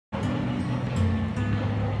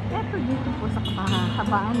So dito po sa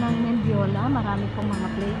kahabaan ng Mendiola, marami pong mga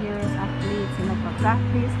players, athletes na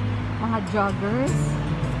nagpa-practice, mga joggers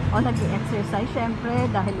o nag-exercise syempre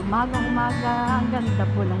dahil umaga-umaga, ang ganda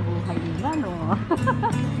po ng buhay nila, no?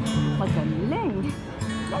 Magaling.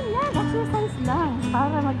 Ganyan, exercise lang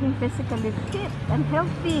para maging physically fit and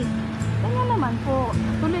healthy. Ganyan naman po,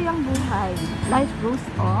 tuloy ang buhay. Life goes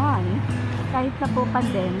on. Kahit na po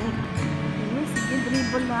pandemic. Sige,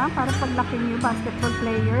 dribble lang para paglaki niyo basketball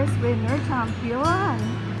players, winner, champion.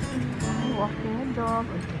 Walk your dog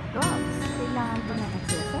or your dogs. Kailangan po ng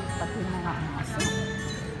exercise, pati mga aso.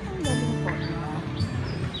 Ang galing po niya.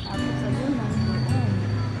 Tapos ayun lang doon.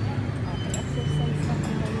 Okay, exercise na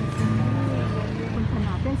ang galing sa mga. Punta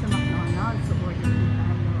natin sa McDonald's. So, order po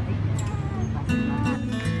tayo.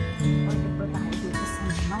 Order po tayo dito sa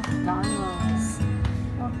McDonald's.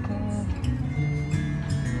 Okay.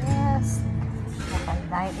 Yes.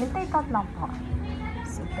 Okay, yung take out lang po.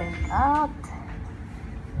 So, take out.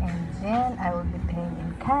 And then, I will be paying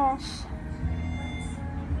in cash.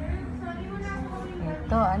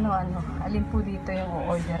 Ito, ano. Alin po dito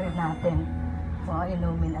yung orderin natin. Wow,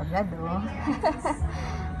 inumin agad, oh.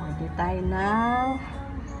 Order tayo ng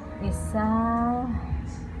isang,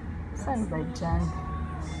 saan ba dyan?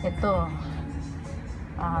 Ito.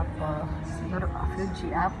 Apple. Siguro,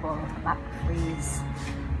 Fuji apple. Back freeze.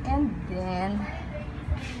 And then,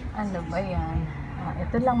 ano ba yan?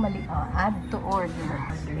 Ito lang mali. Add to order.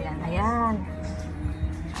 Order yan. Ayan.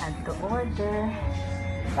 Add to order.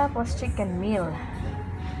 Tapos, chicken meal.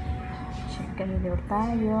 Chicken meal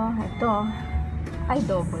tayo. Ito. Ay,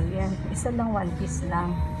 double yan. Isa lang, one piece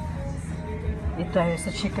lang. Ito tayo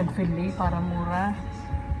sa chicken fillet para mura.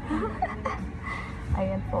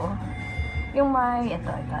 Ayan po. Yung may,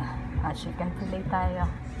 ito. Chicken fillet tayo.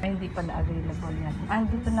 Ay, hindi pala available yan.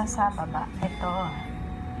 Dito na sa baba. Ito.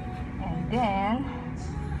 And then,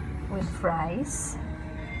 with fries,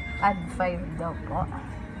 add 5 daw po.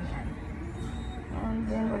 Ayan. And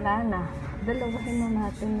then, wala na. Dalawahin na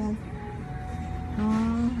natin yun.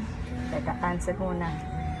 Teka, cancel muna.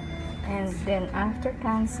 And then, after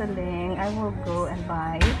canceling, I will go and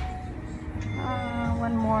buy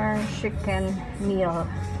one more chicken meal.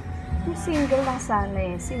 Yung single lang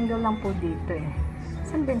sana eh. Single lang po dito eh.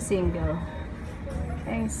 Saan ba yung single?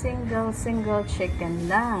 Eh, single chicken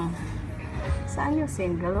lang. Saan yung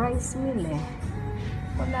single? Rice meal eh.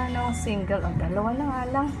 Wala na yung single. Dalawa na nga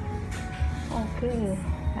lang. Okay.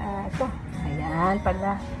 Ito. Ayan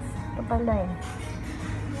pala. Ito pala eh.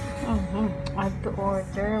 Add to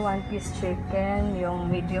order. One piece chicken. Yung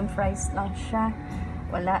medium fries lang siya.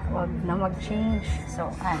 Wala. Wag na mag-change. So,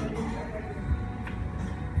 add.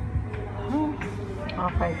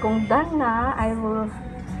 Okay, kung done na, I will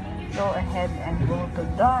go ahead and go to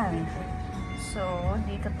done. So,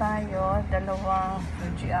 dito tayo, dalawang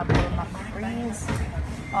Fuji apple McFreeze.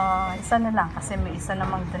 Isa na lang kasi may isa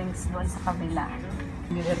namang drinks doon sa kabila.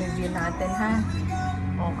 I-review natin ha.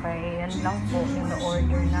 Okay, yan lang po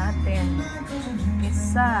in-order natin.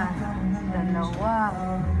 Isa, dalawa,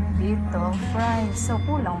 dito, fries. So,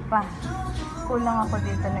 kulang pa. Kulang ako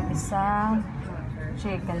dito ng isang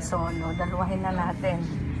chicken solo. Dalawahin na natin.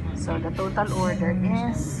 So, the total order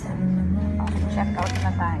is check out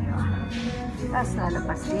na tayo. Tapos,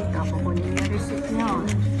 lalabas dito. Kukunin yung receipt nyo.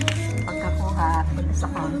 Pagkakuha, punta sa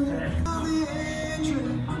counter.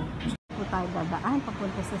 Po tayo dadaan.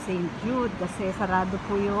 Papunta sa St. Jude. Kasi sarado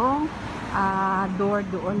po yung door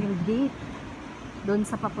doon, yung gate. Doon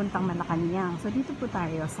sa papuntang Malacanang. So, dito po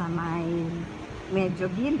tayo sa may medyo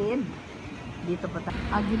gilid. Dito po tayo.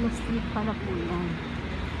 Aguila Street pala po yan.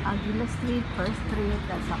 Aguila Street, First Street,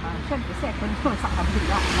 at saka, syempre, second po sa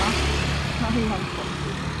kabila, no? Mahihan po.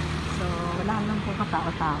 So, wala lang po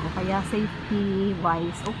katao-tao. Kaya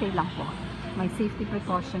safety-wise, okay lang po. May safety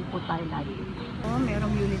precaution po tayo lagi. So,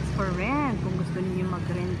 merong units for rent. Kung gusto niyo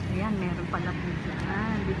mag-rent, ayan, meron pala po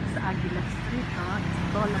dyan. Dito sa Aguila Street, ha? It's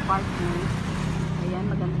tall apartment. Ayan,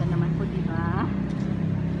 maganda naman po, diba?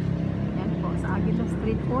 Ayan po, sa Aguila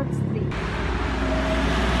Street, 4th Street.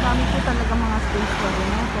 Dami po talaga mga space for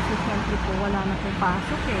rent kasi syempre po wala na pong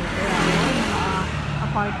pasok eh. Kaya yung mga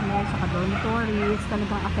apartments, saka dormitories,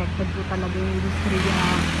 talagang affected po talaga yung industriya.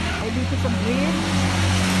 Ay dito sa bridge.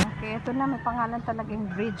 Okay, ito na, may pangalan talaga yung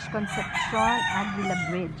Bridge Concepcion Aguila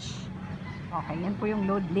Bridge. Okay, yan po yung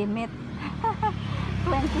load limit.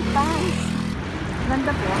 20 tons.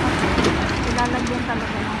 Ganda po kasi ilalagyan talaga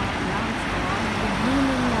ng mga plants ko.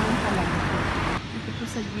 Beginning lang talaga po. Ito po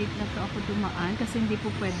sa gate na to ako dumaan kasi hindi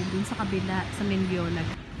po pwede dun sa kabila sa Mendiola.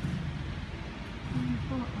 Ano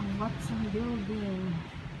po ang Watson Building?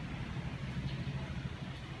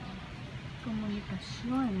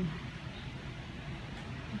 Komunikasyon.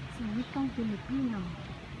 Wikang Pilipino.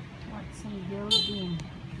 Watson Building.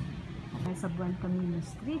 Okay, sa Buen Camino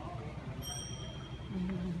Street.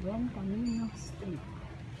 Buen Camino Street.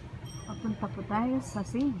 Papunta po tayo sa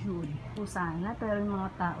St. Jude. Po sana, pero yung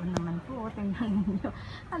mga tao naman po, tingnan nyo,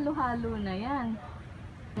 halo-halo na yan.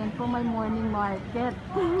 Yan po may morning market.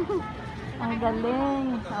 Ang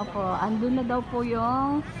galing. Opo, andun na daw po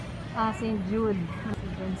yung St. Jude.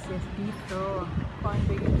 Residences dito.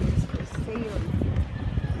 Condo units for sale.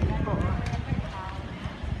 Yan po.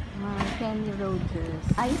 Kenny Rogers.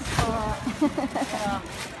 Ice po.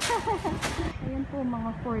 Ayan po, mga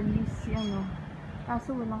 4 lease yan, oh.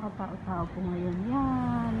 Kaso walang katao-tao po ngayon.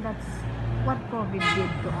 Yan, that's what COVID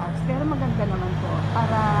did to us. Pero maganda naman po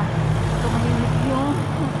para tumahimik yung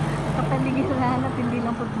kapaligiran at hindi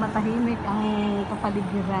lang po matahimik ang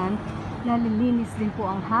kapaligiran. Nalilinis din po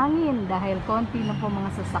ang hangin dahil konti lang po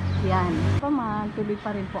mga sasakyan. Paman, tuloy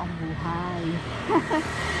pa rin po ang buhay.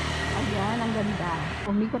 Ayan, ang ganda.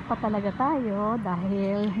 Umikot pa talaga tayo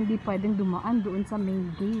dahil hindi pwedeng dumaan doon sa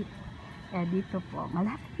main gate. Kaya dito po,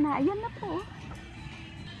 malapit na. Ayan na po.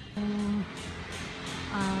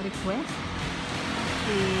 Request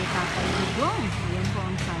si Tatay Dugong. Ayan po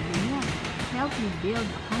ang sabi niya. Help me build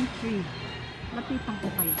a country. Lapitan ko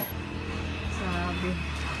kayo. Sabi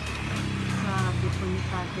po ni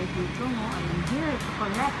Tatay Dugong, I am here to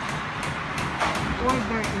correct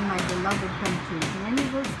order in my beloved country. Many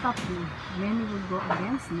will stop me, many will go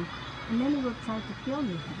against me, and many will try to kill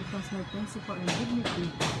me because my principle and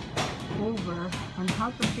dignity over on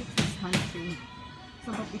how to fix this country.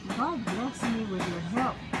 So that if God bless me with your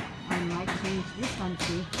help, I might change this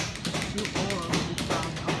country you all will be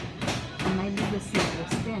proud of. And my legacy will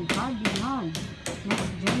extend far beyond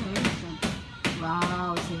next generation.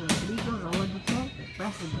 Wow, si Rodrigo Roa Duterte,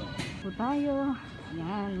 President. Po tayo.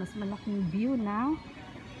 Yan, mas malaking view ng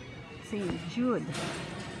St. Jude.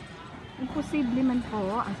 Imposible man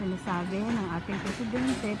po ang sinasabi ng ating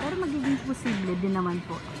presidente, pero magiging posible din naman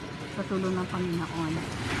po sa tulong ng Panginoon.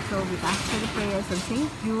 So, with actual prayers of St.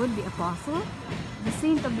 Jude, the Apostle, the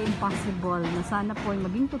saint of the impossible, na sana po ay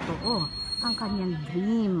maging totoo ang kanyang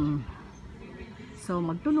dream. So,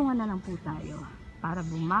 magtulungan na lang po tayo para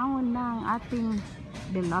bumangon ng ating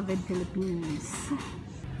beloved Philippines.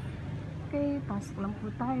 Okay, pasok lang po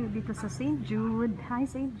tayo dito sa St. Jude. Hi,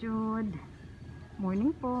 St. Jude.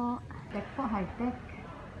 Morning po. Tech po, high-tech.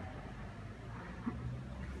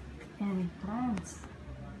 Entrance.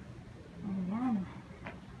 Ayan.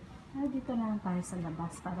 Dito na lang tayo sa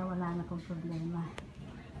labas para wala na pong problema.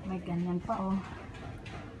 May ganyan pa, oh.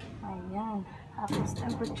 Ayan. Tapos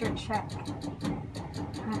temperature check.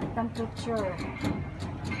 Temperature.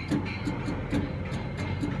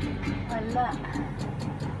 Wala.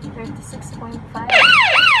 36.5.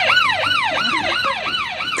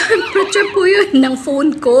 Temperature po yun ng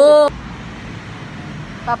phone ko.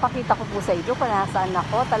 Papakita ko po sa inyo kung nasaan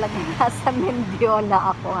ako. Talagang nasa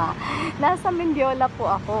Mendiola ako, ha. Nasa Mendiola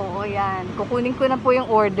po ako. O yan. Kukunin ko na po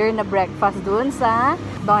yung order na breakfast dun sa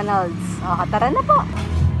Donald's. O, tara na po.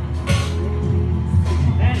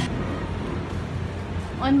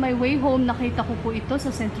 On my way home, nakita ko po ito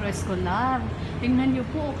sa Centro Escolar. Tingnan nyo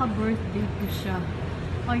po, ka-birthday ko siya.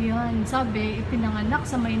 Ayan, sabi, ipinanganak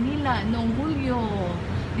sa Maynila noong Hulyo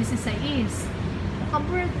 16.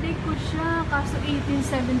 Ka-birthday ko siya, kaso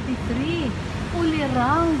 1873.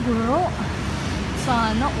 Ulirang guro.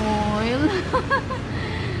 Sana oil.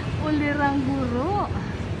 Ulirang guro.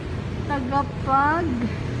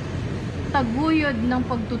 Taguyod ng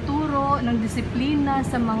pagtuturo ng disiplina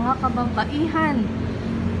sa mga kababaihan.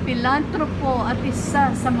 Pilantropo at isa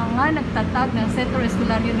sa mga nagtatag ng Centro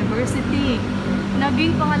Escolar University.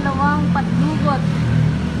 Naging pangalawang patnugot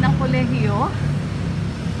ng kolehiyo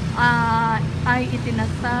ay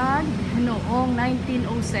itinatag noong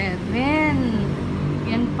 1907.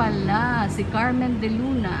 Yan pala, si Carmen de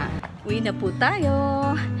Luna. Uwi na po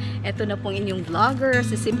tayo. Ito na pong inyong vlogger,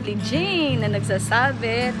 si Simply Jane, na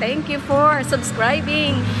nagsasabi, thank you for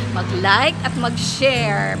subscribing, mag-like at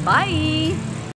mag-share. Bye!